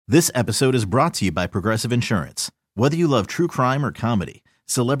This episode is brought to you by Progressive Insurance. Whether you love true crime or comedy,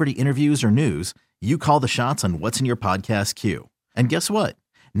 celebrity interviews or news, you call the shots on what's in your podcast queue. And guess what?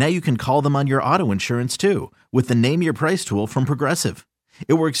 Now you can call them on your auto insurance too with the Name Your Price tool from Progressive.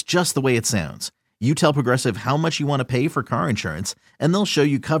 It works just the way it sounds. You tell Progressive how much you want to pay for car insurance, and they'll show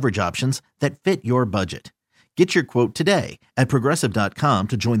you coverage options that fit your budget. Get your quote today at Progressive.com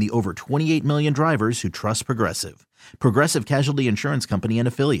to join the over 28 million drivers who trust Progressive. Progressive Casualty Insurance Company and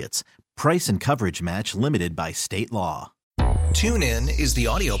Affiliates. Price and coverage match limited by state law. TuneIn is the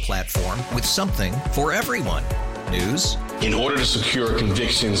audio platform with something for everyone. News. In order to secure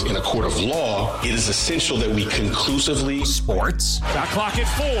convictions in a court of law, it is essential that we conclusively. Sports. Shot clock at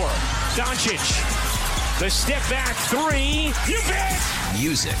 4. Doncic. The step back 3. You bet.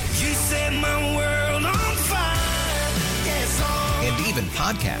 Music. You set my world on fire. Yes, and even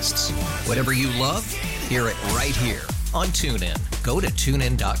podcasts. Whatever you love, hear it right here on TuneIn. Go to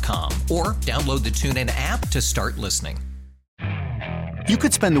TuneIn.com or download the TuneIn app to start listening. You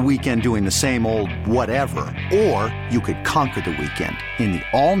could spend the weekend doing the same old whatever, or you could conquer the weekend in the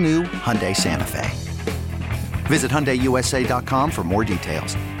all-new Hyundai Santa Fe. Visit HyundaiUSA.com for more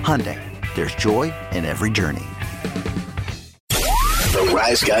details. Hyundai, there's joy in every journey. The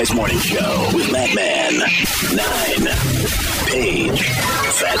Rise Guys Morning Show with Madman, 9, Paige,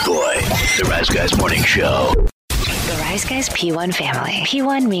 Fat Boy. The Rise Guys Morning Show. The Rise Guys P1 family.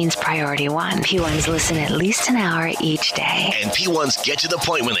 P1 means priority one. P1s listen at least an hour each day. And P1s get to the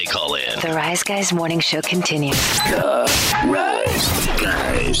point when they call in. The Rise Guys Morning Show continues. The Rise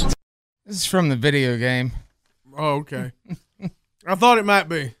Guys. This is from the video game. Oh, okay. I thought it might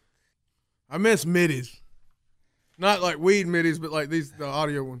be. I miss middies. Not like weed middies, but like these, the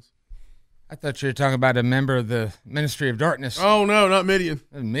audio ones. I thought you were talking about a member of the Ministry of Darkness. Oh, no, not Midian.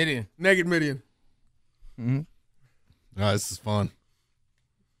 Midian. Naked Midian. Mm-hmm. Oh, this is fun.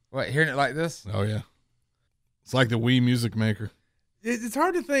 What, hearing it like this? Oh, yeah. It's like the Wii Music Maker. It's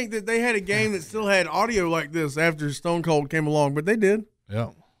hard to think that they had a game that still had audio like this after Stone Cold came along, but they did. Yeah.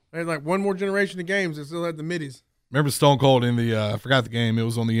 They had like one more generation of games that still had the middies. Remember Stone Cold in the, I forgot the game, it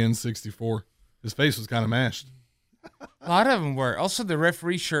was on the N64. His face was kind of mashed. A lot of them were. Also, the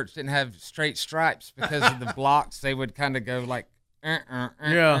referee shirts didn't have straight stripes because of the blocks. They would kind of go like,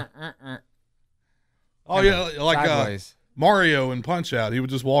 yeah. Oh, yeah, like Mario in Punch-Out. He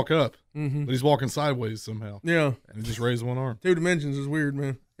would just walk up, but he's walking sideways somehow. Yeah. And he just raised one arm. 2 dimensions is weird,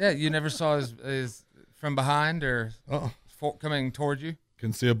 man. Yeah, you never saw his from behind or coming toward you?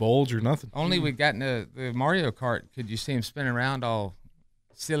 Couldn't see a bulge or nothing. Only we got into the Mario Kart could you see him spinning around all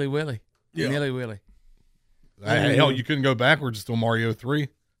silly willy, nilly willy. Hell, you couldn't go backwards till Mario 3.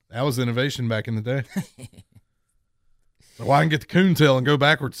 That was innovation back in the day. So I can get the coontail and go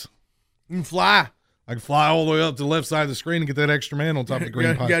backwards. You can fly. I can fly all the way up to the left side of the screen and get that extra man on top of the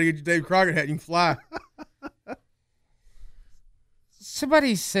green pipe. You got to get your Dave Crockett hat. You can fly.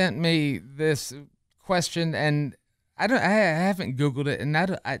 Somebody sent me this question, and I haven't Googled it, and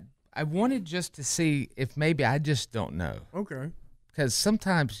I wanted just to see if maybe I just don't know. Okay. Because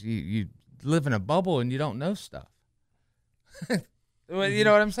sometimes you live in a bubble and you don't know stuff. You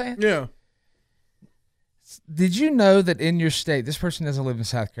know what I'm saying? Yeah. Did you know that in your state, this person doesn't live in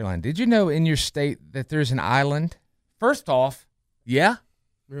South Carolina, did you know in your state that there's an island? First off, yeah.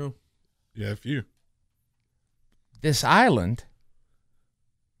 Yeah, a few. This island,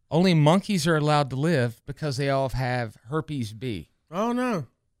 only monkeys are allowed to live because they all have herpes B. Oh, no.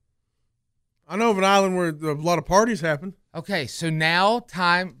 I know of an island where a lot of parties happen. Okay, so now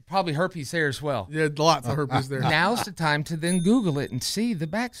probably herpes there as well. Yeah, lots of herpes there. Now's the time to then Google it and see the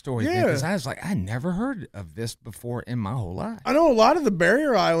backstory. Yeah. Because I was like, I never heard of this before in my whole life. I know a lot of the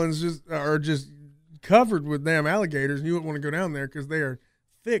barrier islands are just covered with damn alligators, and you wouldn't want to go down there because they are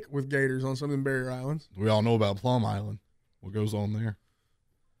thick with gators on some of them barrier islands. We all know about Plum Island, what goes on there.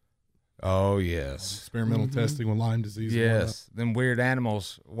 Oh, yes. Experimental testing with Lyme disease. Yes, them weird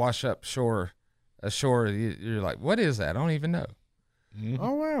animals wash up ashore. You're like, what is that? I don't even know. Mm-hmm.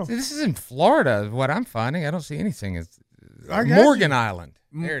 Oh, wow. See, this is in Florida, what I'm finding. I don't see anything. It's I Morgan Island.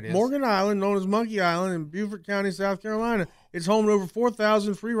 There it is. Morgan Island, known as Monkey Island in Beaufort County, South Carolina. It's home to over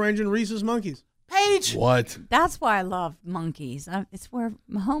 4,000 free-ranging rhesus monkeys. Paige! What? That's why I love monkeys. It's where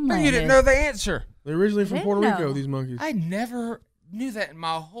my homeland You didn't know the answer. They're originally from Puerto Rico, Rico, these monkeys. I never knew that in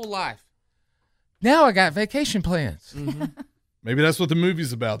my whole life. Now I got vacation plans. Mm-hmm. Maybe that's what the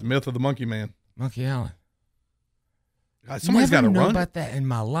movie's about, the myth of the Monkey Man. Monkey Island. God, somebody's got to Never run. know about that in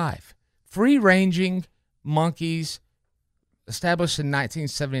my life. Free-ranging monkeys established in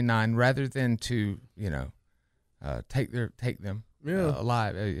 1979 rather than to, take them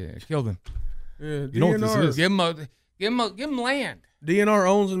alive, kill them. Yeah, you know what this is? Give them land. DNR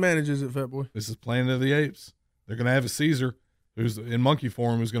owns and manages it, Fat Boy. This is Planet of the Apes. They're going to have a Caesar who's in monkey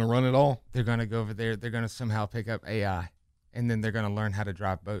form who's going to run it all. They're going to go over there. They're going to somehow pick up AI, and then they're going to learn how to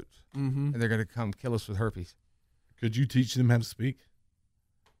drive boats. Mm-hmm. And they're going to come kill us with herpes. Could you teach them how to speak?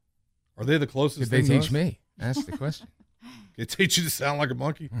 Are they the closest Could they thing to teach us? me? That's the question. Could they teach you to sound like a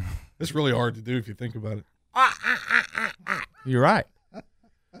monkey? It's really hard to do if you think about it. You're right.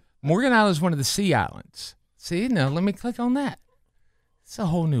 Morgan Island is one of the sea islands. See, now let me click on that. It's a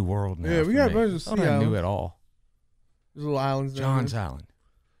whole new world now. Yeah, we for got me. a bunch of sea I knew islands. it all. There's little islands down John's there. Island.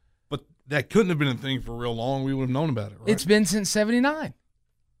 But that couldn't have been a thing for real long. We would have known about it, right? It's been since 79.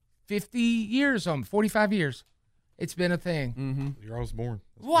 50 years, 45 years. It's been a thing. Mm-hmm. The year I was born.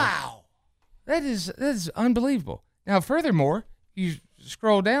 Wow. That is unbelievable. Now, furthermore, you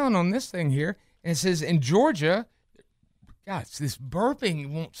scroll down on this thing here, and it says in Georgia, gosh, this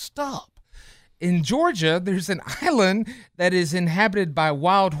burping won't stop. In Georgia, there's an island that is inhabited by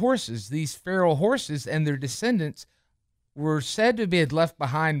wild horses. These feral horses and their descendants were said to be left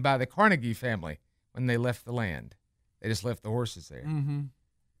behind by the Carnegie family when they left the land. They just left the horses there. Mm-hmm.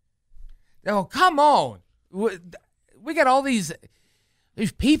 Oh, come on. We got all these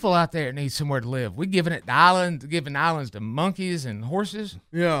people out there that need somewhere to live. We're giving islands to monkeys and horses.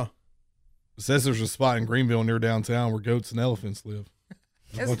 Yeah. It says there's a spot in Greenville near downtown where goats and elephants live.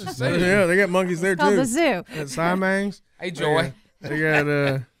 That's the zoo. Yeah, they got monkeys there, It's called too. the zoo. Got Siamangs. Hey, Joy. They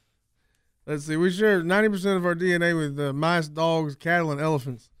got, let's see, we share 90% of our DNA with mice, dogs, cattle, and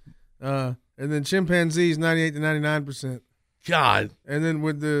elephants. And then chimpanzees, 98 to 99%. God. And then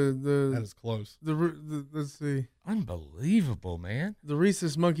with That is close. Let's see. Unbelievable, man. The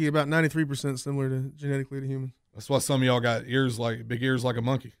rhesus monkey, about 93% similar genetically to humans. That's why some of y'all got big ears like a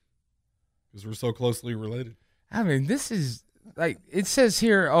monkey, because we're so closely related. I mean, this is like it says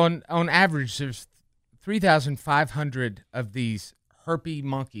here on average there's 3,500 of these herpy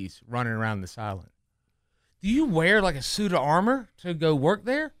monkeys running around this island. Do you wear like a suit of armor to go work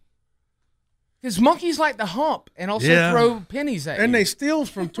there? Because monkeys like to hump and also throw pennies at you. And they steal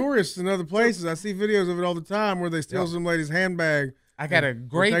from tourists in other places. I see videos of it all the time where they steal some lady's handbag. I got a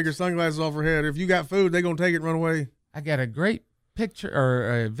great take her sunglasses off her head. If you got food, they're gonna take it and run away. I got a great picture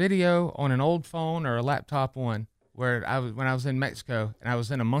or a video on an old phone or a laptop one where when I was in Mexico and I was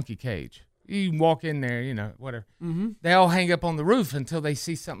in a monkey cage. You can walk in there, whatever. Mm-hmm. They all hang up on the roof until they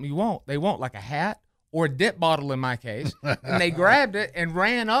see something you want. They want like a hat or a dip bottle in my case, and they grabbed it and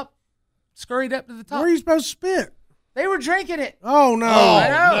ran up, scurried up to the top. Where are you supposed to spit? They were drinking it. Oh no! I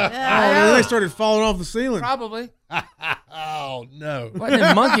know. I know. They started falling off the ceiling. Probably. Oh no! Well,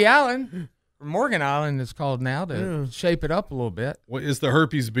 then Monkey Island, or Morgan Island, is called now to shape it up a little bit. What is the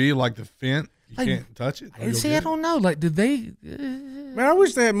herpes B like the Fent? You Like, can't touch it. See, I don't know. Like, did they? Man, I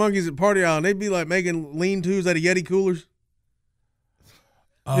wish they had monkeys at Party Island. They'd be like making lean-tos out of Yeti coolers.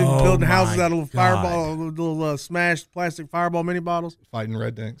 Building houses out of little smashed plastic fireball mini bottles. Fighting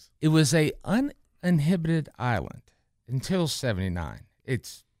rednecks. It was a uninhibited island until 79.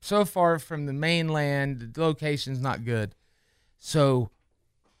 It's so far from the mainland. The location's not good. So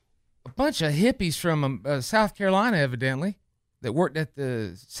a bunch of hippies from South Carolina, evidently, that worked at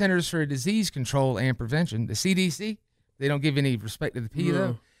the Centers for Disease Control and Prevention, the CDC. They don't give any respect to the P,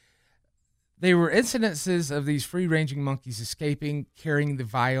 though. There were incidences of these free-ranging monkeys escaping, carrying the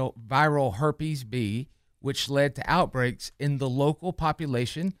viral herpes B, which led to outbreaks in the local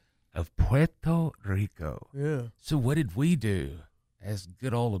population of Puerto Rico. Yeah. So what did we do as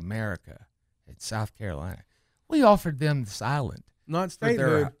good old America in South Carolina? We offered them this island. Not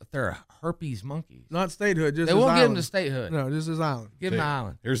statehood. They're herpes monkeys. Not statehood. Just they this won't island. give them the statehood. No, just this island. Give them the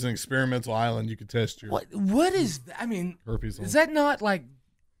island. Here's an experimental island you could test your What is? I mean, herpes on. is that not like,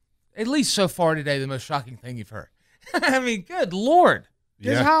 at least so far today, the most shocking thing you've heard? I mean, good Lord.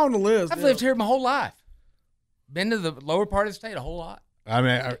 It's high on the list. I've lived here my whole life. Been to the lower part of the state a whole lot. I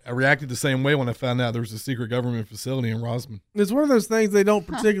mean, I reacted the same way when I found out there was a secret government facility in Rosman. It's one of those things they don't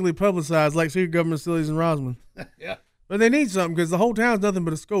particularly publicize, like secret government facilities in Rosman. Yeah. But they need something because the whole town's nothing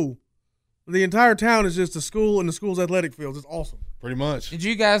but a school. The entire town is just a school and the school's athletic fields. It's awesome. Pretty much. Did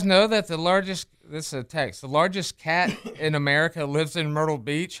you guys know that the largest cat in America lives in Myrtle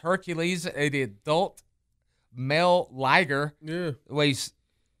Beach? Hercules, an adult male liger. Yeah. Weighs.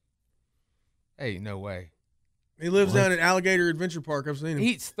 Hey, no way. He lives down at Alligator Adventure Park. I've seen him. He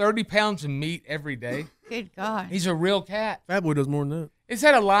eats 30 pounds of meat every day. Good God. He's a real cat. Fat Boy does more than that. Is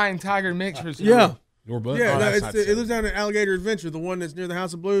that a lion-tiger mix? Or something? Yeah. Your butt? Yeah, Oh, no, that's not it safe. lives down at Alligator Adventure, the one that's near the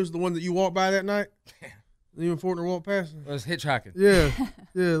House of Blues, the one that you walked by that night. You and Fortner walked past. I was hitchhiking. Yeah,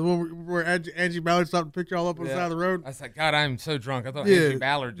 the one where Angie Ballard stopped to pick you all up on the side of the road. I was like, God, I'm so drunk. I thought Yeah, Angie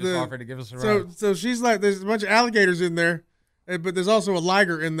Ballard just offered to give us a ride. So she's like, there's a bunch of alligators in there, But there's also a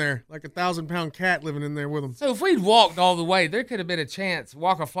liger in there, like a 1,000-pound cat living in there with him. So if we'd walked all the way, there could have been a chance.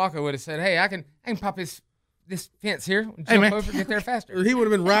 Waka Flocka would have said, "Hey, I can pop this fence here, and jump over, get there faster." He would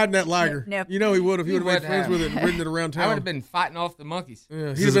have been riding that liger. Nope. You know he would have. He would have made friends with it and ridden it around town. I would have been fighting off the monkeys.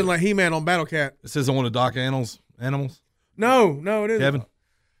 Yeah, he'd have been like He-Man on Battle Cat. This isn't one of Doc Animals? No, it isn't. Kevin?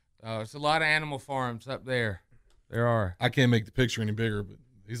 Oh, it's a lot of animal farms up there. There are. I can't make the picture any bigger, but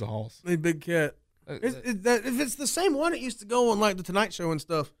he's a hoss. A big cat. If it's the same one, it used to go on like the Tonight Show and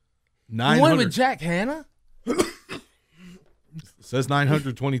stuff. 900. One with Jack Hanna? It says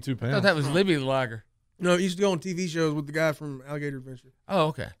 922 pounds. I thought that was Libby the liger. No, it used to go on TV shows with the guy from Alligator Adventure. Oh,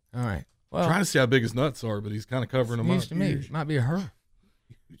 okay. All right. Well, I'm trying to see how big his nuts are, but he's kind of covering them up. To me, it might be a her.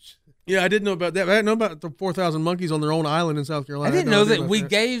 Yeah, I didn't know about that. I didn't know about the 4,000 monkeys on their own island in South Carolina. I didn't know that we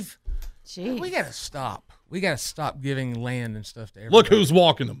gave. Jeez. We got to stop. We got to stop giving land and stuff to everybody. Look who's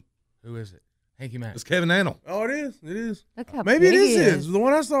walking them. Who is it? Hanky Mack. It's Kevin Annell. Oh, it is. It is. Look how Maybe it big he is. The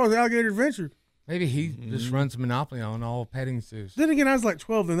one I saw was Alligator Adventure. Maybe he just runs a monopoly on all petting zoos. Then again, I was like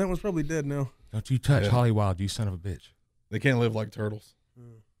 12 then. That one's probably dead now. Don't you touch Holly Wild, you son of a bitch. They can't live like turtles.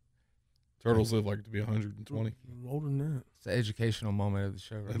 Turtles live like to be 120. Older than that. It's the educational moment of the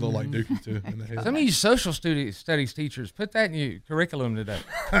show. Right? They look like Dookie, too, in the head. Some of you social studies teachers, put that in your curriculum today.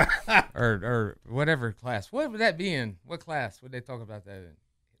 or whatever class. What would that be in? What class would they talk about that in?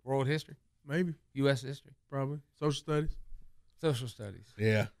 World history? Maybe. U.S. history? Probably. Social studies? Social studies.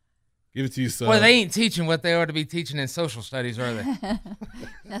 Yeah. Give it to you, son. Well, they ain't teaching what they ought to be teaching in social studies, are they?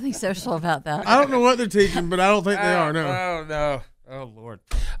 Nothing social about that. I don't know what they're teaching, but I don't think they are, no. Oh, no. Oh, Lord.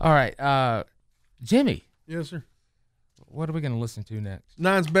 All right. Jimmy. Yes, sir. What are we going to listen to next?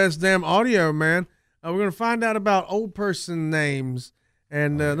 Nine's best damn audio, man. We're going to find out about old person names.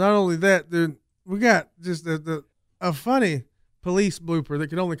 And not only that, we got just a funny police blooper that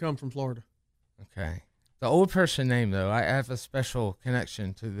could only come from Florida. Okay. The old person name, though, I have a special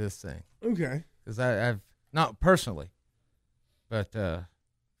connection to this thing. Okay. Because I've, not personally, but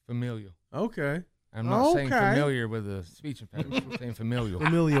familial. Okay. I'm not saying familiar with a speech impediment. I'm saying familial.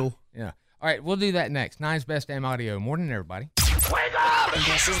 Familial. Yeah. All right, we'll do that next. Nine's best damn audio. Morning, everybody. Wake up!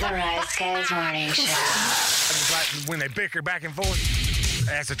 This is the Rise Guys Morning Show. I just like when they bicker back and forth.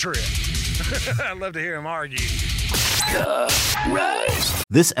 That's a trip. I love to hear them argue. The Rise.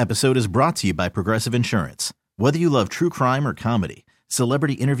 This episode is brought to you by Progressive Insurance. Whether you love true crime or comedy,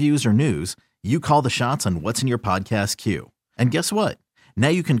 celebrity interviews or news, you call the shots on what's in your podcast queue. And guess what? Now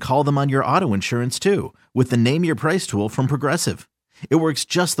you can call them on your auto insurance too with the Name Your Price tool from Progressive. It works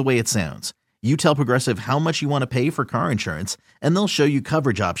just the way it sounds. You tell Progressive how much you want to pay for car insurance, and they'll show you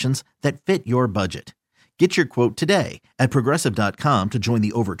coverage options that fit your budget. Get your quote today at Progressive.com to join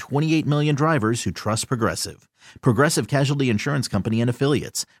the over 28 million drivers who trust Progressive. Progressive Casualty Insurance Company and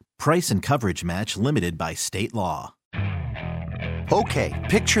Affiliates. Price and coverage match limited by state law. Okay,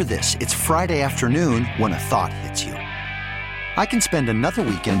 picture this. It's Friday afternoon when a thought hits you. I can spend another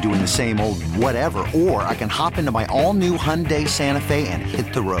weekend doing the same old whatever, or I can hop into my all-new Hyundai Santa Fe and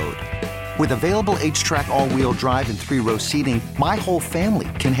hit the road. With available H-Track all-wheel drive and 3-row seating, my whole family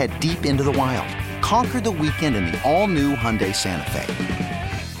can head deep into the wild. Conquer the weekend in the all-new Hyundai Santa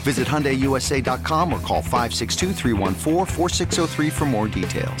Fe. Visit HyundaiUSA.com or call 562-314-4603 for more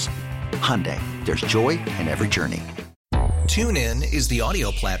details. Hyundai, there's joy in every journey. TuneIn is the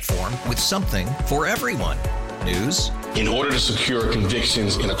audio platform with something for everyone. News. In order to secure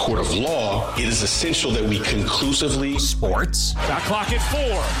convictions in a court of law, it is essential that we conclusively. Sports. Got clock at 4.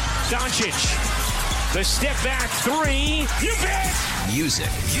 Doncic. The step back 3. You bet. Music.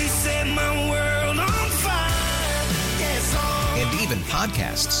 You set my world on fire. Yes, and even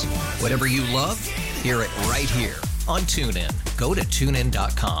podcasts. Whatever you love, hear it right here on TuneIn. Go to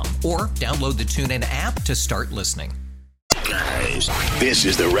TuneIn.com or download the TuneIn app to start listening. Guys, this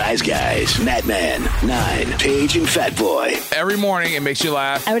is the Rise Guys. Natman, 9, Paige, and Fat Boy. Every morning it makes you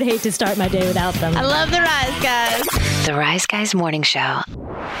laugh. I would hate to start my day without them. I love the Rise Guys. The Rise Guys Morning Show.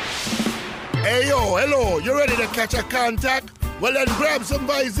 Hey, yo, hello. You ready to catch a contact? Well, then grab some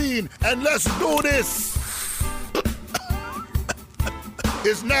Visine and let's do this.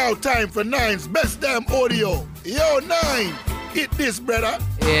 It's now time for Nine's best damn audio. Yo, Nine, hit this, brother.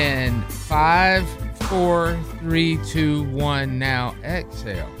 In 5, 4, 3, 2, 1. Now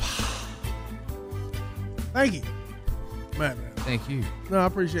exhale. Thank you. Man. Thank you. No, I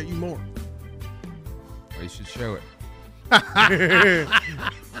appreciate you more. Well, you should show it.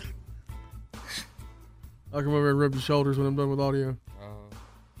 I'll come over and rub your shoulders when I'm done with audio.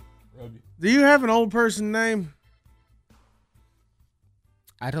 Rub you. Do you have an old person name?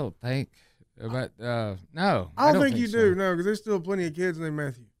 I don't think. But, no. I don't think you do, no, because there's still plenty of kids named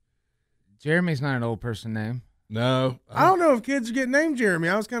Matthew. Jeremy's not an old person name. No. I don't know if kids are getting named Jeremy.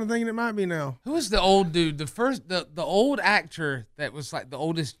 I was kind of thinking it might be now. Who was the old dude? The old actor that was like the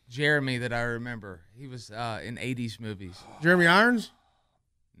oldest Jeremy that I remember. He was in 80s movies. Jeremy Irons?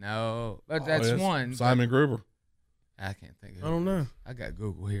 No, but that's one. Simon Gruber. I can't think of it. I don't know. I got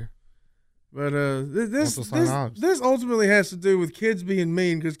Google here. But this ultimately has to do with kids being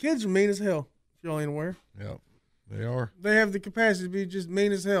mean, because kids are mean as hell, if y'all ain't aware. Yep, they are. They have the capacity to be just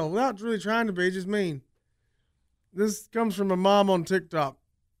mean as hell without really trying to be, just mean. This comes from a mom on TikTok.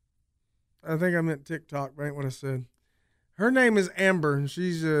 I think I meant TikTok, but ain't what I said. Her name is Amber, and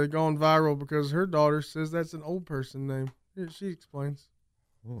she's gone viral because her daughter says that's an old person name. Here, she explains.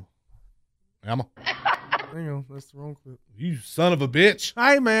 Oh. Emma. Hang on, that's the wrong clip. You son of a bitch.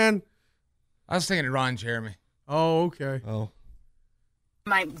 Hi, man. I was thinking of Ron Jeremy. Oh, okay. Oh.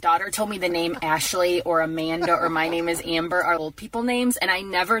 My daughter told me the name Ashley or Amanda or my name is Amber are old people names, and I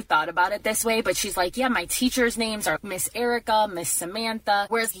never thought about it this way, but she's like, yeah, my teachers' names are Miss Erica, Miss Samantha,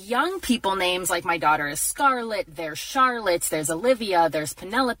 whereas young people names, like my daughter is Scarlett, there's Charlottes, there's Olivia, there's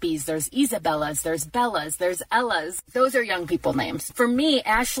Penelopes, there's Isabellas, there's Bellas, there's Ellas. Those are young people names. For me,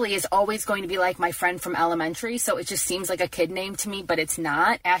 Ashley is always going to be like my friend from elementary, so it just seems like a kid name to me, but it's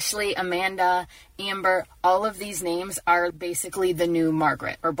not. Ashley, Amanda, Amber, all of these names are basically the new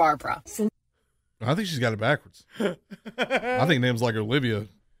Margaret or Barbara. I think she's got it backwards. I think names like Olivia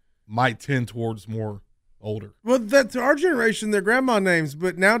might tend towards more older. Well, to our generation, they're grandma names,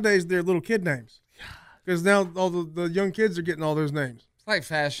 but nowadays they're little kid names. Because now all the young kids are getting all those names. It's like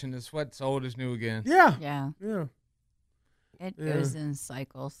fashion. It's what's old is new again. Yeah. Yeah. It goes in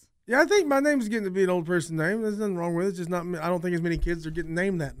cycles. Yeah, I think my name's getting to be an old person name. There's nothing wrong with it. It's just not. I don't think as many kids are getting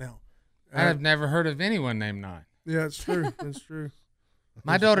named that now. I have never heard of anyone named Nine. Yeah, it's true. It's true.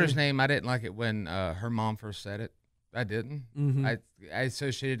 My daughter's name, I didn't like it when her mom first said it. I didn't. Mm-hmm. I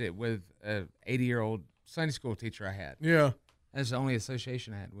associated it with an 80-year-old Sunday school teacher I had. Yeah. That's the only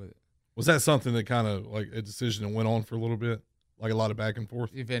association I had with it. Was that something that kind of like a decision that went on for a little bit? Like a lot of back and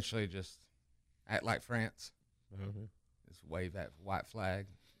forth? Eventually just act like France. Okay. Just wave that white flag.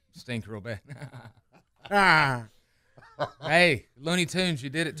 Stink real bad. Hey, Looney Tunes, you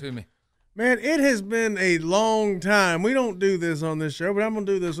did it to me. Man, it has been a long time. We don't do this on this show, but I'm going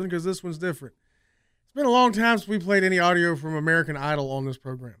to do this one because this one's different. It's been a long time since we played any audio from American Idol on this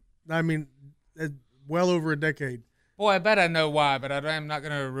program. I mean, well over a decade. Boy, I bet I know why, but I'm not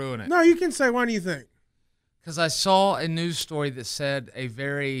going to ruin it. No, you can say, why do you think? Because I saw a news story that said a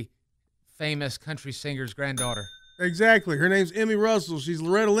very famous country singer's granddaughter. Exactly. Her name's Emmy Russell. She's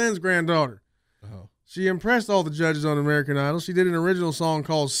Loretta Lynn's granddaughter. Oh. She impressed all the judges on American Idol. She did an original song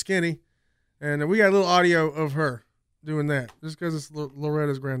called Skinny. And we got a little audio of her doing that, just because it's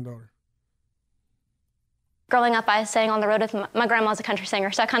Loretta's granddaughter. Growing up, I sang on the road with my grandma was a country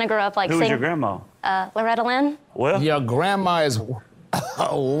singer, so I kind of grew up like singing. Who's your grandma? Loretta Lynn. Well, your grandma is what?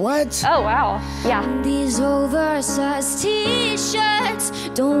 Oh, wow. Yeah. These oversized t-shirts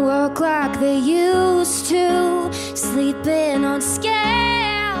don't work like they used to. Sleeping on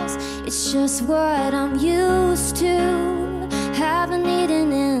scales, it's just what I'm used to. Haven't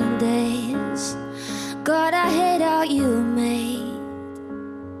eaten in days. God, I hate how you made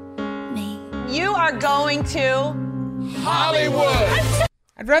me. You are going to Hollywood.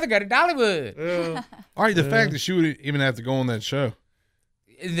 I'd rather go to Dollywood. All right, the fact that she would even have to go on that show.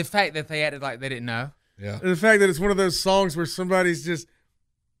 And the fact that they acted like they didn't know. Yeah. And the fact that it's one of those songs where somebody's just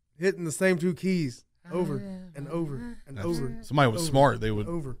hitting the same two keys over and over and over. Somebody was smart. They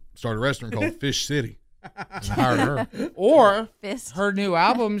would start a restaurant called Fish City. And hire her. Or her new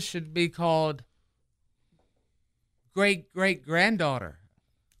album should be called Great-Great-Granddaughter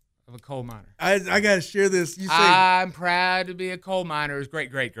of a Coal Miner. I got to share this. You say, I'm proud to be a coal miner's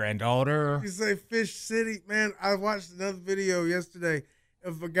great-great-granddaughter. You say Fish City. Man, I watched another video yesterday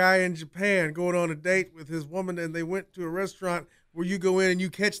of a guy in Japan going on a date with his woman, and they went to a restaurant where you go in and you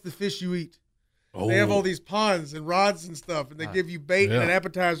catch the fish you eat. Oh. They have all these ponds and rods and stuff, and they give you bait and an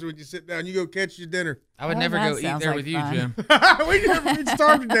appetizer when you sit down. You go catch your dinner. I would never go eat there with you, Jim. We'd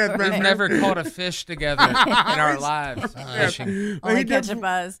starve to death, man. We've never caught a fish together in our lives fishing. Only catch a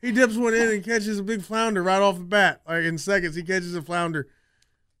buzz. He dips one in and catches a big flounder right off the bat. Like in seconds, he catches a flounder.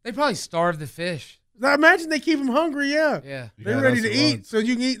 They probably starve the fish. Now imagine they keep them hungry, yeah. They're ready to eat, so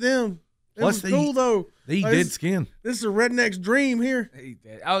you can eat them. It was cool, though. They eat dead skin. This is a redneck's dream here. They eat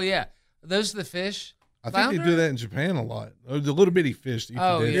dead. Oh, yeah. Those are the fish? I think they do that in Japan a lot. The little bitty fish. Eat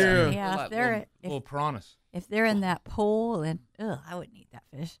the dead skin. Yeah, if they're little piranhas. If they're in that pool, then I wouldn't eat that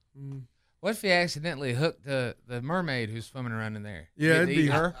fish. What if you accidentally hooked the mermaid who's swimming around in there? Yeah, it'd be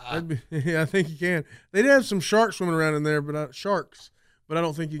her. Yeah, I think you can. They'd have some sharks swimming around in there, but I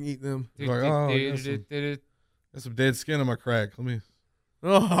don't think you can eat them. There's some dead skin on my crack. Let me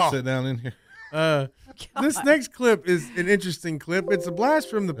sit down in here. This next clip is an interesting clip. It's a blast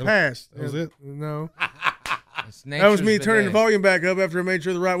from the past. That was it? No. That was me turning the volume back up after I made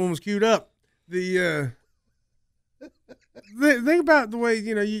sure the right one was queued up. Think about the way,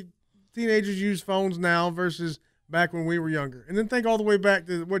 you teenagers use phones now versus back when we were younger. And then think all the way back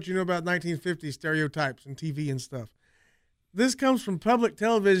to what you know about 1950 stereotypes and TV and stuff. This comes from public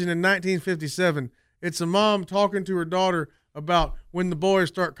television in 1957. It's a mom talking to her daughter about when the boys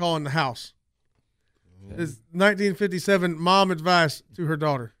start calling the house. It's 1957 mom advice to her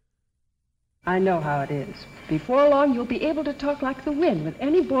daughter. I know how it is. Before long, you'll be able to talk like the wind with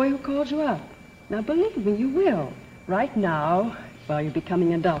any boy who calls you up. Now, believe me, you will. Right now, while you're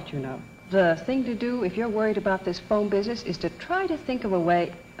becoming an adult, The thing to do if you're worried about this phone business is to try to think of a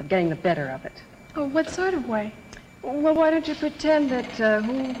way of getting the better of it. Oh, what sort of way? Well, why don't you pretend that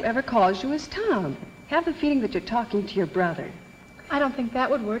whoever calls you is Tom? Have the feeling that you're talking to your brother. I don't think that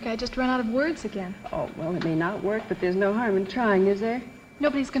would work. I just run out of words again. Oh, well, it may not work, but there's no harm in trying, is there?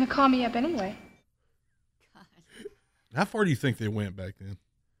 Nobody's going to call me up anyway. How far do you think they went back then?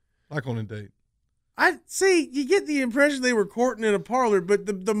 Like on a date? I see. You get the impression they were courting in a parlor, but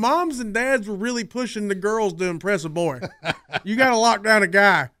the moms and dads were really pushing the girls to impress a boy. You got to lock down a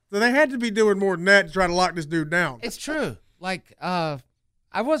guy. So they had to be doing more than that to try to lock this dude down. It's true. Like, I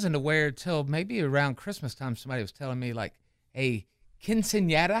wasn't aware until maybe around Christmas time somebody was telling me, like, a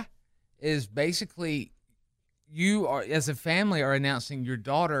quinceañera is basically you are, as a family, are announcing your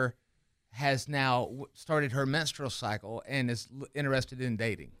daughter has now started her menstrual cycle and is interested in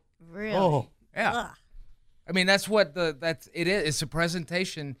dating. Really? Oh. Yeah. Ugh. I mean, that's what it is. It's a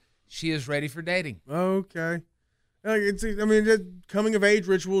presentation. She is ready for dating. Okay. Coming of age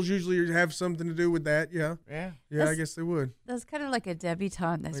rituals usually have something to do with that. Yeah. Yeah. I guess they would. That's kind of like a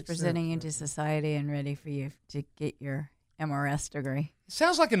debutante that's Makes presenting sense. into society and ready for you to get your MRS degree. It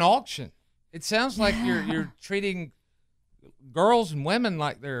sounds like an auction. It sounds like you're treating girls and women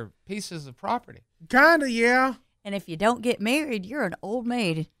like they're pieces of property. Kind of, yeah. And if you don't get married, you're an old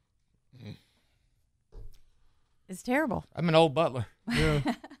maid. It's terrible. I'm an old butler.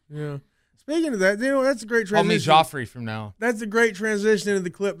 Yeah. Speaking of that, that's a great transition. Call me Joffrey from now on. That's a great transition into the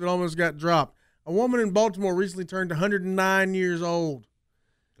clip that almost got dropped. A woman in Baltimore recently turned 109 years old.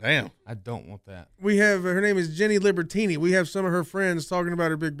 Damn. I don't want that. We have, her name is Jenny Libertini. We have some of her friends talking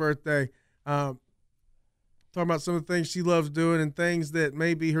about her big birthday, talking about some of the things she loves doing and things that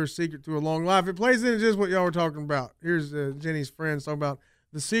may be her secret to a long life. It plays into just what y'all were talking about. Here's Jenny's friends talking about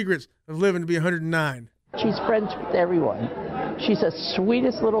the secrets of living to be 109. She's friends with everyone. She's the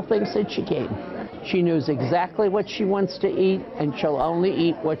sweetest little thing since she came. She knows exactly what she wants to eat, and she'll only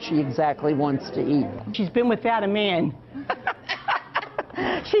eat what she exactly wants to eat. She's been without a man.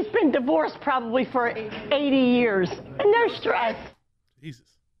 She's been divorced probably for 80 years. And no stress. Jesus.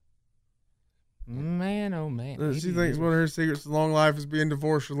 Man, oh, man. She thinks one of her secrets to long life is being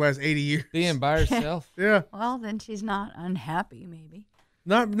divorced for the last 80 years. Being by herself. Yeah. Well, then she's not unhappy, maybe.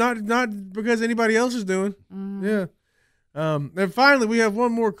 Not because anybody else is doing. Yeah. And finally, we have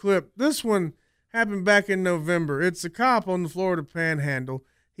one more clip. This one happened back in November. It's a cop on the Florida Panhandle.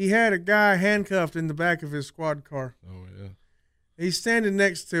 He had a guy handcuffed in the back of his squad car. Oh, yeah. He's standing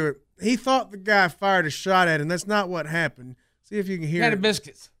next to it. He thought the guy fired a shot at him. That's not what happened. See if you can hear Had it. a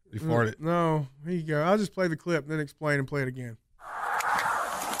biscuits. He farted. No. Here you go. I'll just play the clip and then explain and play it again.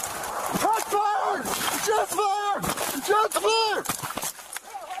 Shots fired! Shots fired! Shots fired!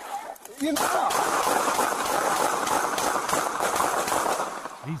 You know.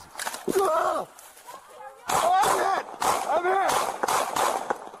 Jesus. I'm hit!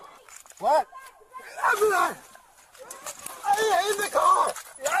 What? I'm hit! In the car!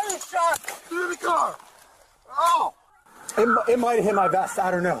 I was shot through the car! Oh! It might have hit my vest.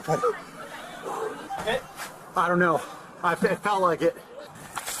 I don't know. But I don't know. It felt like it.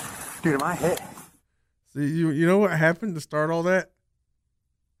 Dude, am I hit? See, you know what happened to start all that?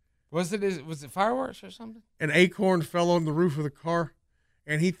 Was it fireworks or something? An acorn fell on the roof of the car,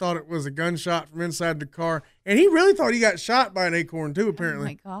 and he thought it was a gunshot from inside the car. And he really thought he got shot by an acorn, too,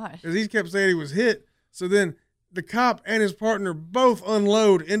 apparently. Oh, my gosh. Because he kept saying he was hit. So then the cop and his partner both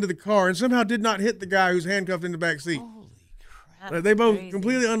unload into the car and somehow did not hit the guy who's handcuffed in the back seat. Holy crap. They both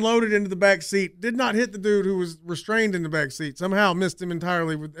completely unloaded into the back seat, did not hit the dude who was restrained in the back seat, somehow missed him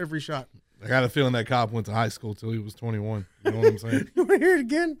entirely with every shot. I got a feeling that cop went to high school till he was 21. You know what I'm saying? You want to hear it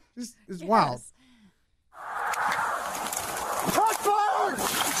again? It's wild. Shots fired!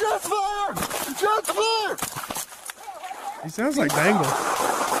 Shots fired! Shots fired! He sounds like Dangle.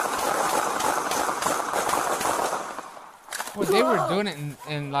 Well, they were doing it in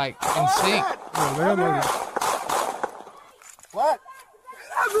sync. Yeah, they unloaded.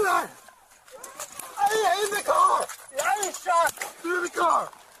 do that? In the car. I ain't shot through the car.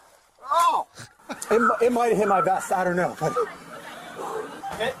 Oh. It might have hit my vest. I don't know. But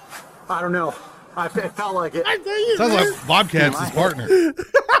I don't know. It felt like it. Sounds like Bobcat's his partner.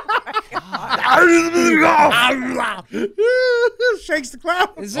 Shakes the cloud.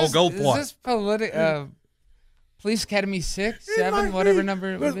 Is this, gold is plot. this Police Academy 6, 7, whatever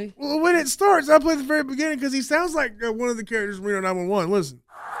number it would be? Well, when it starts, I play the very beginning because he sounds like one of the characters from Reno 911. Listen.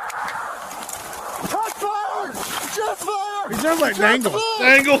 Shots fired! Shots fired! He sounds like Dangle.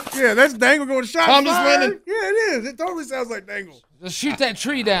 Dangle. Yeah, that's Dangle going shots Thomas fired. Lennon. Yeah, it is. It totally sounds like Dangle. Just shoot that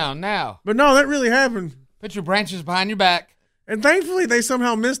tree down now. But no, that really happened. Put your branches behind your back. And thankfully, they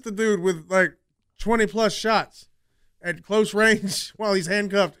somehow missed the dude with like 20 plus shots at close range while he's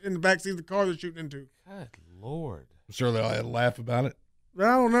handcuffed in the backseat of the car they're shooting into. Good Lord. I'm sure they all had a laugh about it. I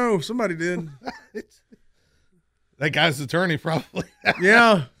don't know. Somebody did. That guy's attorney probably.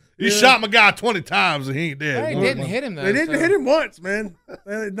 Yeah. He shot my guy 20 times and he ain't dead. They didn't hit him, though. They didn't hit him once, man.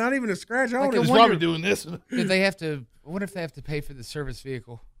 Not even a scratch on him. He's probably doing this. Did they have to? What if they have to pay for the service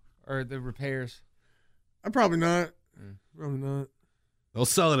vehicle or the repairs? Probably not. Probably not. They'll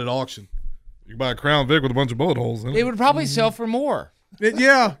sell it at auction. You can buy a Crown Vic with a bunch of bullet holes in it. It would probably sell for more.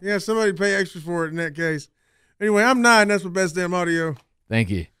 Yeah. Somebody pay extra for it in that case. Anyway, I'm 9. That's my best damn audio. Thank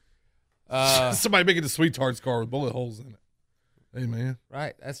you. Somebody making the Sweet Tarts car with bullet holes in it. Hey, man.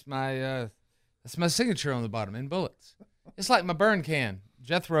 Right. That's my signature on the bottom in bullets. It's like my burn can.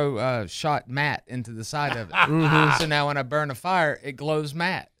 Jethro shot Matt into the side of it. Mm-hmm. So now when I burn a fire, it glows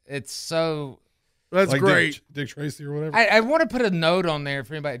Matt. It's so... That's like great. Dick Tracy or whatever. I want to put a note on there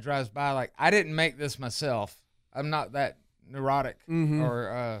for anybody that drives by. Like, I didn't make this myself. I'm not that neurotic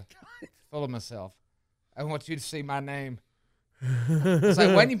or full of myself. I want you to see my name. It's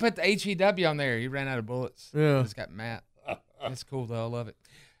like, why didn't you put the HEW on there? You ran out of bullets. Yeah. It's got Matt. That's cool, though. I love it.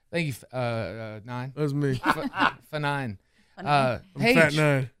 Thank you, 9. That's me. For 9. I'm Paige, Fat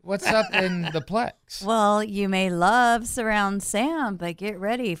 9. What's up in the Plex? Well, you may love Surround Sound, but get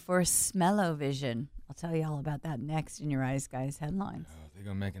ready for smellovision. I'll tell you all about that next in your Eyes Guys headlines. Oh, they're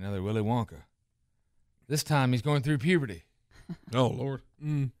going to make another Willy Wonka. This time he's going through puberty. Oh, Lord.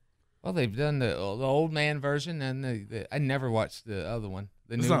 Well, they've done the old man version, and I never watched the other one.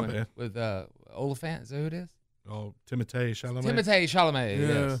 The It's new not one bad. with Oliphant. Is that who it is? Oh, Timothée Chalamet. Timothée Chalamet.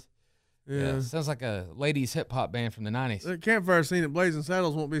 Yeah. Yeah. Sounds like a ladies hip hop band from the 90s. The campfire scene at Blazing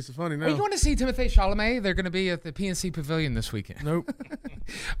Saddles won't be so funny now. Are you going to see Timothée Chalamet? They're going to be at the PNC Pavilion this weekend. Nope.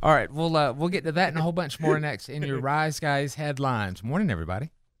 All right, we'll get to that and a whole bunch more next in your Rise Guys headlines. Morning, everybody.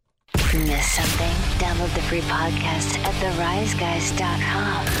 Miss something? Download the free podcast at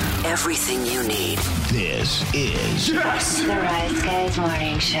theriseguys.com. Everything you need. This is The Rise Guys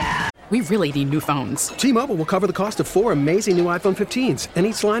Morning Show. We really need new phones. T-Mobile will cover the cost of 4 amazing new iPhone 15s, and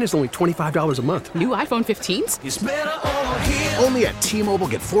each line is only $25 a month. New iPhone 15s? It's better over here. Only at T-Mobile,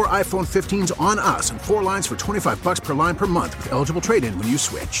 get 4 iPhone 15s on us and 4 lines for $25 per line per month with eligible trade-in when you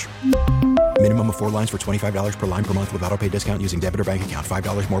switch. Minimum of 4 lines for $25 per line per month with autopay discount using debit or bank account.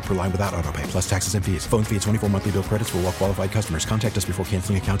 $5 more per line without autopay, plus taxes and fees. Phone fee at 24 monthly bill credits for well-qualified customers. Contact us before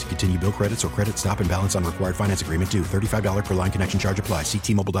canceling account to continue bill credits or credit stop and balance on required finance agreement due. $35 per line connection charge applies. See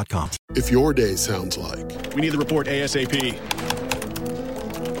T-Mobile.com. If your day sounds like... We need the report ASAP.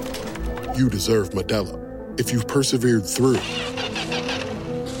 You deserve Modelo. If you've persevered through...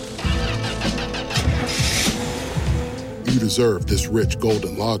 You deserve this rich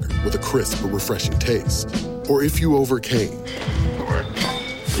golden lager with a crisp but refreshing taste. Or if you overcame... 2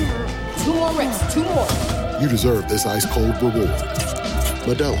 more reps, 2 more. You deserve this ice-cold reward.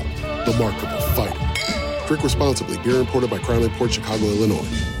 Modelo, the Markable Fighter. Drink responsibly. Beer imported by Crown Imports, Chicago, Illinois.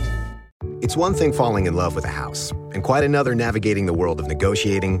 It's one thing falling in love with a house, and quite another navigating the world of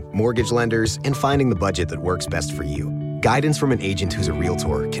negotiating, mortgage lenders, and finding the budget that works best for you. Guidance from an agent who's a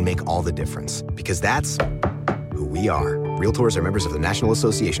Realtor can make all the difference, because that's who we are. Realtors are members of the National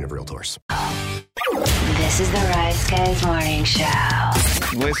Association of Realtors. This is the Rise Guys Morning Show.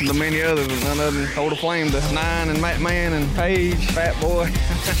 Listen to many others, but none of them hold a flame to 9 and Matt Man and Paige, Fat Boy.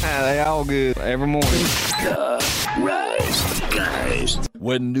 They all good every morning. The Rise Guys.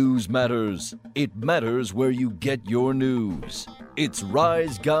 When news matters, it matters where you get your news. It's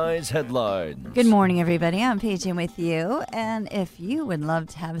Rise Guys Headlines. Good morning, everybody. I'm Paige in with you. And if you would love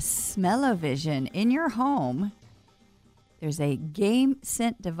to have smellovision in your home, there's a game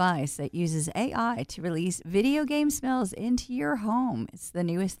scent device that uses AI to release video game smells into your home. It's the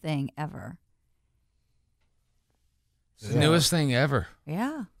newest thing ever. The newest thing ever.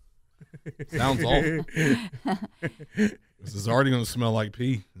 Yeah. Sounds awful. This is already going to smell like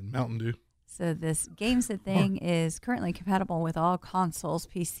pee and Mountain Dew. So this Games It thing is currently compatible with all consoles,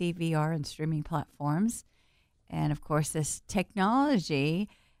 PC, VR, and streaming platforms. And, of course, this technology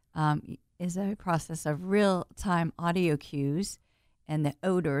is a process of real-time audio cues, and the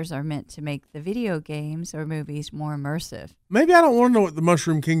odors are meant to make the video games or movies more immersive. Maybe I don't want to know what the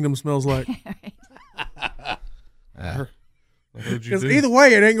Mushroom Kingdom smells like. Because either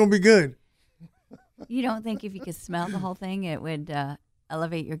way, it ain't going to be good. You don't think if you could smell the whole thing, it would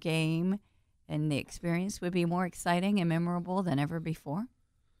elevate your game and the experience would be more exciting and memorable than ever before?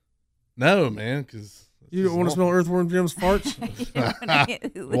 No, man, because... You don't want to smell Earthworm Jim's farts?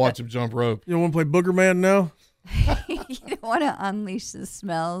 Watch him jump rope. You don't want to play Booger Man now? You don't want to unleash the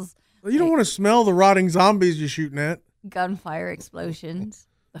smells. Well, you don't want to smell the rotting zombies you're shooting at. Gunfire explosions,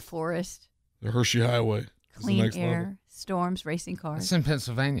 the forest. The Hershey Highway. Clean air, storms, racing cars. It's in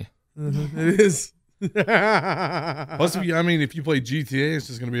Pennsylvania. Mm-hmm. It is. Plus, if you play GTA, it's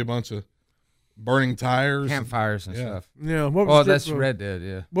just going to be a bunch of burning tires. Campfires and stuff. Yeah. That's Red Dead,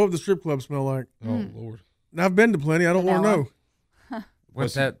 yeah. What would the strip club smell like? Oh, Lord. I've been to plenty. I don't want to know.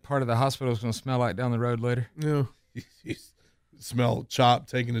 What's that part of the hospital is going to smell like down the road later? Yeah. You smell Chop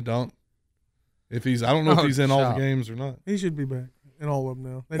taking a dump. I don't know if he's in all the games or not. He should be back in all of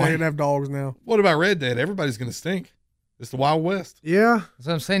them now. They don't have dogs now. What about Red Dead? Everybody's going to stink. It's the Wild West. Yeah. That's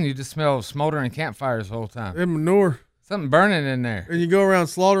what I'm saying. You just smell smoldering campfires the whole time. And manure. Something burning in there. And you go around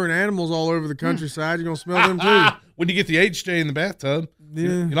slaughtering animals all over the countryside. You're going to smell them too. When you get the HJ in the bathtub,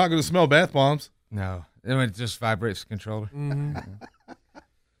 you're not going to smell bath bombs. No. It just vibrates the controller. Mm-hmm.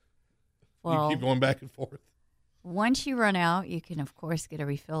 Well, you keep going back and forth. Once you run out, you can, of course, get a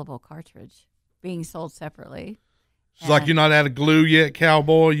refillable cartridge being sold separately. It's like you're not out of glue yet,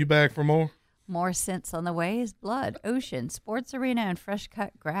 cowboy. You back for more? More scents on the way is blood, ocean, sports arena, and fresh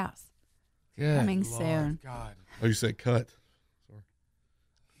cut grass. Good Coming Lord soon. God. Oh, you said cut.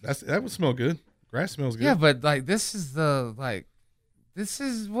 Sorry. That would smell good. Grass smells good. Yeah, but this is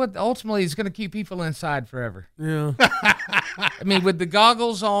what ultimately is going to keep people inside forever. Yeah. With the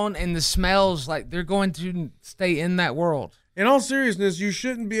goggles on and the smells, they're going to stay in that world. In all seriousness, you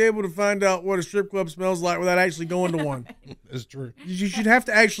shouldn't be able to find out what a strip club smells like without actually going to one. That's true. You should have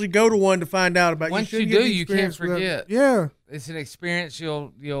to actually go to one to find out about it. Once you do, you can't forget. Yeah. It's an experience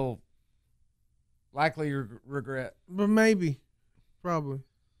you'll likely regret. But maybe. Probably.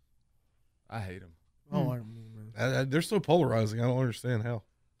 I hate them. I don't like them, man. They're so polarizing. I don't understand how.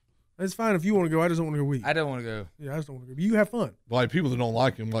 It's fine if you want to go. I just don't want to go weak. I don't want to go. Yeah, I just don't want to go. You have fun. People that don't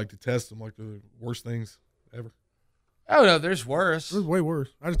like them like to test them like they're the worst things ever. Oh, no, there's worse. There's way worse.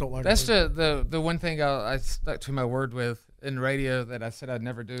 I just don't like That's them. the one thing I stuck to my word with in the radio that I said I'd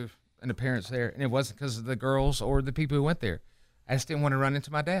never do an appearance there. And it wasn't because of the girls or the people who went there. I just didn't want to run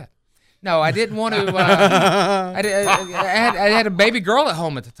into my dad. No, I didn't want to. I had a baby girl at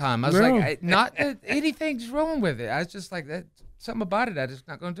home at the time. I was like, not that anything's wrong with it. I was just like, that something about it. I just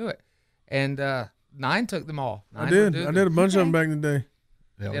not going to do it. And 9 took them all. I did a bunch of them back in the day.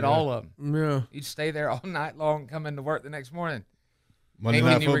 Did all of them. Yeah. You'd stay there all night long, come into work the next morning. Monday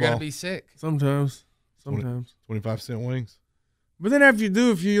Thinking Night you were going to Football. be sick. Sometimes. 25-cent wings. But then after you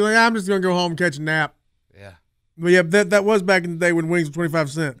do, if you're like, I'm just going to go home and catch a nap. Yeah. But yeah, that was back in the day when wings were 25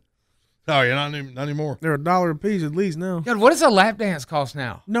 cents. Oh, yeah, not anymore. They're $1 a piece at least now. God, what does a lap dance cost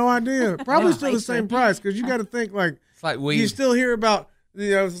now? No idea. Probably still the same price because you got to think it's like weed. You still hear about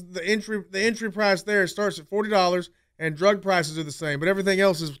the entry price there starts at $40 and drug prices are the same, but everything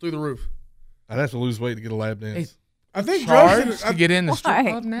else is through the roof. I'd have to lose weight to get a lap dance. I think drugs to get in the strip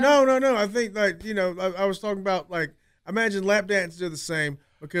club now. No. I think I was talking about imagine lap dances are the same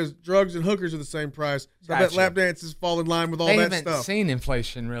because drugs and hookers are the same price. So I bet lap dances fall in line with all that stuff. They haven't seen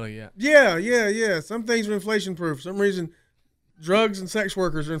inflation really yet. Yeah. Some things are inflation proof. For some reason, drugs and sex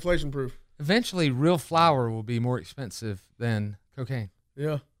workers are inflation proof. Eventually, real flour will be more expensive than cocaine.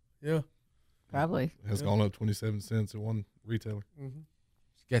 Yeah. Probably. It has gone up 27 cents at one retailer. Mm-hmm.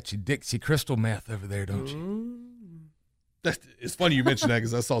 You got your Dixie Crystal meth over there, don't you? It's funny you mentioned that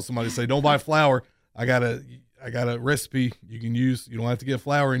because I saw somebody say, "Don't buy flour. I got a recipe you can use. You don't have to get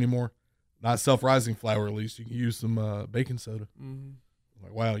flour anymore. Not self-rising flour, at least. You can use some baking soda." Mm-hmm.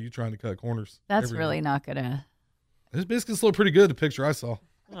 Like, wow, you're trying to cut corners. That's everywhere. really not gonna. This biscuits look pretty good. The picture I saw.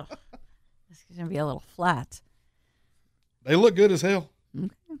 Ugh. It's gonna be a little flat. They look good as hell.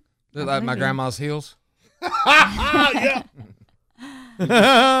 Okay. Look like my grandma's heels. Yeah.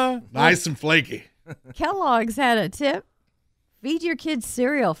 Nice and flaky. Kellogg's had a tip. Feed your kids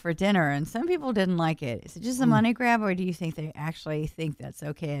cereal for dinner, and some people didn't like it. Is it just a money grab, or do you think they actually think that's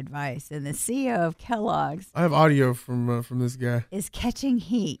okay advice? And the CEO of Kellogg's, I have audio from this guy. is catching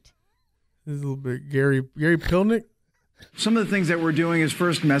heat. This little bit Gary Pilnick. Some of the things that we're doing is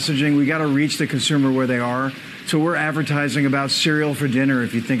first messaging. We got to reach the consumer where they are. So we're advertising about cereal for dinner.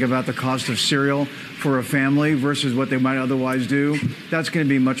 If you think about the cost of cereal for a family versus what they might otherwise do, that's going to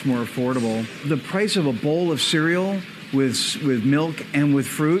be much more affordable. The price of a bowl of cereal with milk and with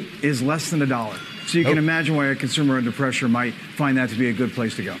fruit is less than $1. So you can imagine why a consumer under pressure might find that to be a good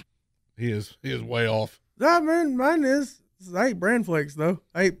place to go. He is way off. Nah, man, mine is. I ate bran flakes, though.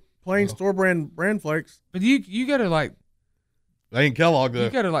 I ate plain store brand bran flakes. But you got to like. They ain't Kellogg, though. You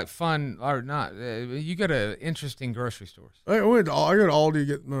go to like fun or not. You go to interesting grocery stores. I go to Aldi to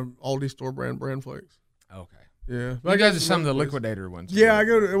get my Aldi store brand flakes. Okay. Yeah. You go to some of the liquidator ones. Yeah, I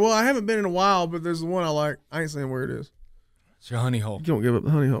go to. Well, I haven't been in a while, but there's the one I like. I ain't saying where it is. It's your honey hole. You don't give up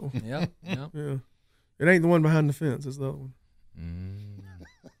the honey hole. Yep. Yeah. It ain't the one behind the fence. It's the other one.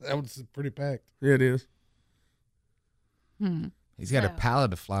 That one's pretty packed. Yeah, it is. He's got a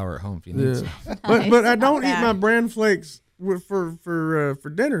pallet of flour at home if you need some. But I don't eat my bran flakes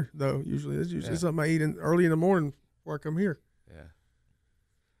for dinner though. Usually, it's usually something I eat early in the morning before I come here. Yeah,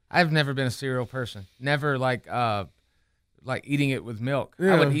 I've never been a cereal person. Never like eating it with milk.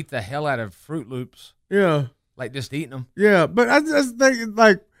 Yeah. I would eat the hell out of Fruit Loops. Yeah, like just eating them. Yeah, but I just think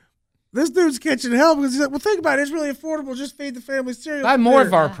like this dude's catching hell because he's like, well, think about it. It's really affordable. Just feed the family cereal. Buy more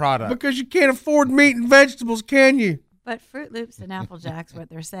of our product because you can't afford meat and vegetables, can you? But Fruit Loops and Apple Jacks, what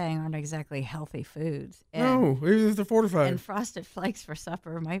they're saying, aren't exactly healthy foods. No, even if they're fortified. And Frosted Flakes for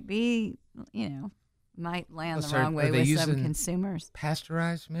supper might be, might land the wrong way are they with some using consumers.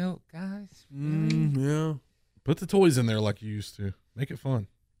 Pasteurized milk, guys. Yeah. Put the toys in there like you used to. Make it fun.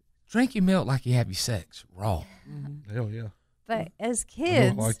 Drink your milk like you have your sex, raw. Hell yeah. But as I know I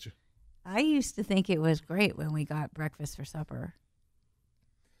kids, liked you. I used to think it was great when we got breakfast for supper.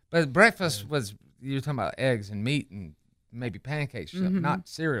 But breakfast was, you're talking about eggs and meat and maybe pancakes, not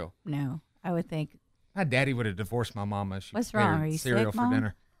cereal. No, I would think. My daddy would have divorced my mama if she What's made her wrong? Are you cereal sick, for Mom?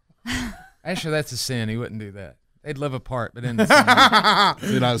 dinner. Actually, that's a sin. He wouldn't do that. They'd live apart, but in the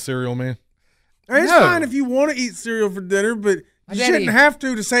same. You're not a cereal man? It's fine if you want to eat cereal for dinner, but My you daddy- shouldn't have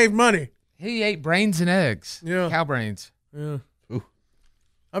to save money. He ate brains and eggs. Yeah. Cow brains. Yeah.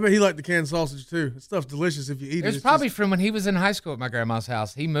 I bet he liked the canned sausage too. That stuff's delicious if you eat it. It was It's probably just- from when he was in high school at my grandma's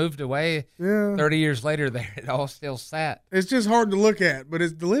house. He moved away 30 years later there. It all still sat. It's just hard to look at, but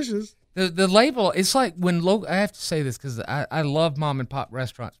it's delicious. The label, it's like when I have to say this because I love mom and pop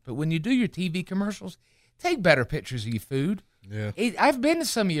restaurants, but when you do your TV commercials, take better pictures of your food. Yeah. I've been to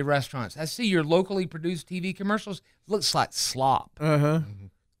some of your restaurants. I see your locally produced TV commercials. Looks like slop.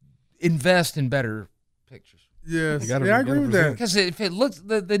 Invest in better pictures. Yes. I agree with that. Because if it looks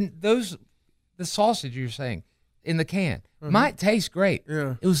the sausage you're saying in the can might taste great.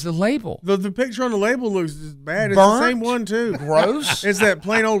 Yeah. It was the label. The picture on the label looks just bad. It's Burnt? the same one too. Gross. It's that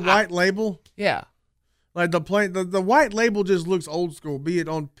plain old white label. Yeah. Like the white label just looks old school, be it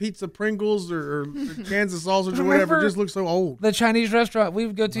on pizza Pringles or Kansas sausage or whatever. It just looks so old. The Chinese restaurant we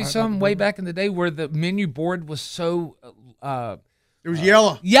would go to some way back in the day where the menu board was so it was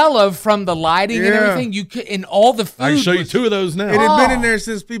yellow from the lighting and everything. You could, and all the food. I can show you two of those now. It had been in there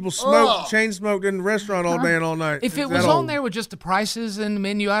since people chain smoked in the restaurant all day and all night. If it was on there with just the prices and the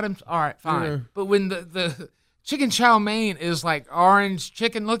menu items, all right, fine. Yeah. But when the chicken chow mein is like orange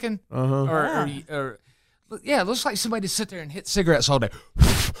chicken looking, or it looks like somebody sit there and hit cigarettes all day.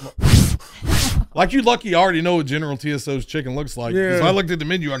 Like you lucky I already know what General TSO's chicken looks like. Yeah. Because I looked at the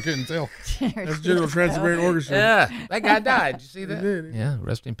menu, I couldn't tell. That's General Transparent Orchestra. Yeah, that guy died. Did you see that? He did. Yeah,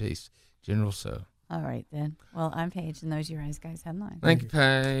 rest in peace, General So. All right, then. Well, I'm Paige, and those are your Eyes Guys headlines. Thank you,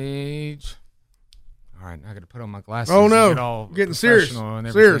 Paige. All right, now I got to put on my glasses. Oh, no. And get all Getting serious. professional and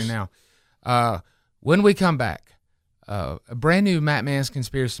everything Serious. now. When we come back, a brand new Matt Mann's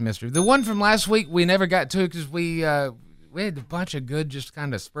conspiracy mystery. The one from last week we never got to because we had a bunch of good, just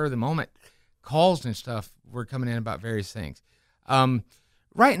kind of spur of the moment calls and stuff were coming in about various things.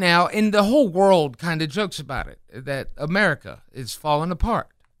 Right now, and the whole world kind of jokes about it, that America is falling apart,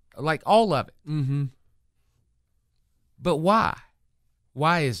 like all of it. Mm-hmm. But why?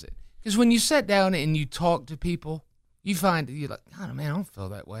 Why is it? Because when you sit down and you talk to people, you find you're like, God, man, I don't feel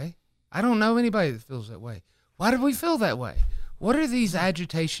that way. I don't know anybody that feels that way. Why do we feel that way? What are these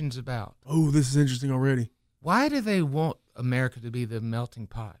agitations about? Oh, this is interesting already. Why do they want America to be the melting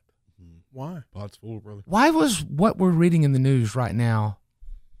pot? Why? Pot's full, brother. Why was what we're reading in the news right now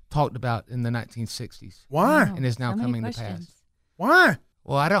talked about in the 1960s? Why? And is now So many coming to questions. pass? Why?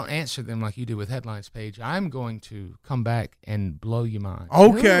 Well, I don't answer them like you do with Headlines Page. I'm going to come back and blow your mind.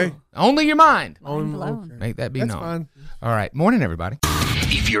 Okay. Ooh. Only your mind. Mind blown. Okay. Make that be That's known. fine. All right. Morning, everybody.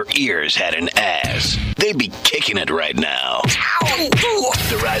 If your ears had an ass, they'd be kicking it right now.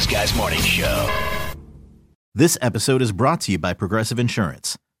 The Rise Guys Morning Show. This episode is brought to you by Progressive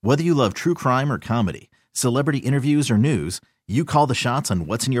Insurance. Whether you love true crime or comedy, celebrity interviews or news, you call the shots on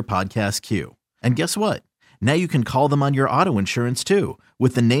what's in your podcast queue. And guess what? Now you can call them on your auto insurance too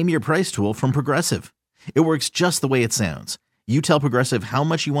with the Name Your Price tool from Progressive. It works just the way it sounds. You tell Progressive how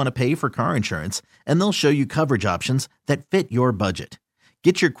much you want to pay for car insurance, and they'll show you coverage options that fit your budget.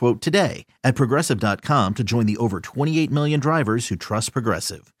 Get your quote today at Progressive.com to join the over 28 million drivers who trust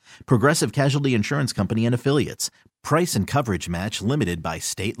Progressive. Progressive Casualty Insurance Company and Affiliates. Price and coverage match limited by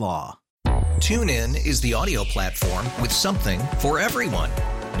state law. TuneIn is the audio platform with something for everyone.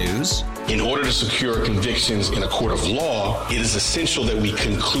 News. In order to secure convictions in a court of law, it is essential that we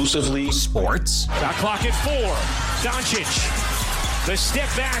conclusively. Sports. Shot clock at 4. Doncic. The step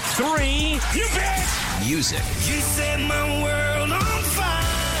back 3. You bet. Music. You set my world on fire.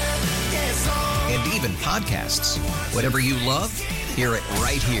 Yes, and even podcasts. Whatever you love, hear it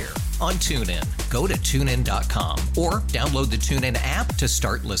right here on TuneIn. Go to TuneIn.com or download the TuneIn app to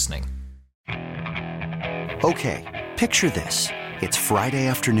start listening. Okay, picture this. It's Friday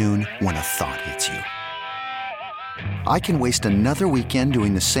afternoon when a thought hits you. I can waste another weekend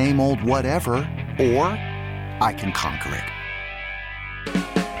doing the same old whatever, or I can conquer it.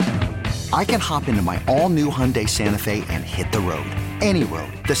 I can hop into my all-new Hyundai Santa Fe and hit the road. Any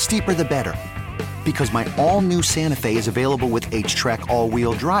road. The steeper, the better. Because my all-new Santa Fe is available with H-Track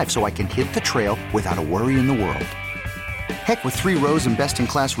all-wheel drive, so I can hit the trail without a worry in the world. Heck, with 3 rows and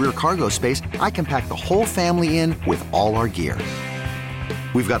best-in-class rear cargo space, I can pack the whole family in with all our gear.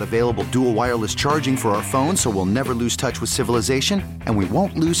 We've got available dual wireless charging for our phones, so we'll never lose touch with civilization, and we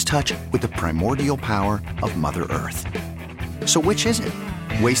won't lose touch with the primordial power of Mother Earth. So which is it?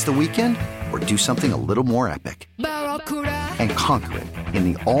 Waste the weekend or do something a little more epic? And conquer it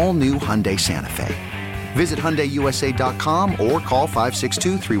in the all-new Hyundai Santa Fe. Visit HyundaiUSA.com or call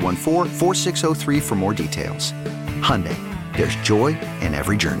 562-314-4603 for more details. Hyundai, there's joy in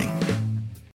every journey.